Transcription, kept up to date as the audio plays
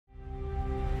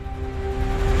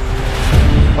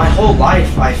My whole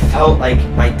life, I felt like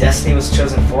my destiny was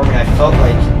chosen for me. I felt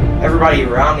like everybody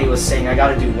around me was saying I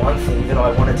gotta do one thing even though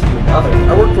I wanted to do another.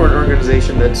 I work for an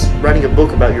organization that's writing a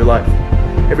book about your life.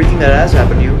 Everything that has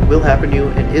happened to you, will happen to you,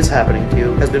 and is happening to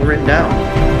you has been written down.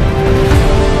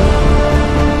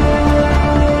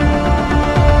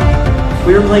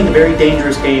 We are playing a very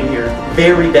dangerous game here.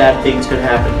 Very bad things could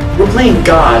happen. We're playing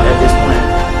God at this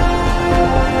point.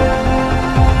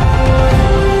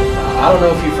 I don't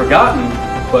know if you've forgotten,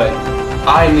 but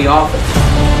I'm the author.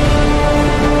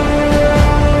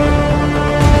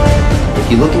 If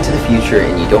you look into the future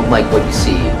and you don't like what you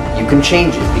see, you can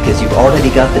change it because you've already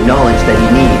got the knowledge that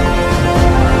you need.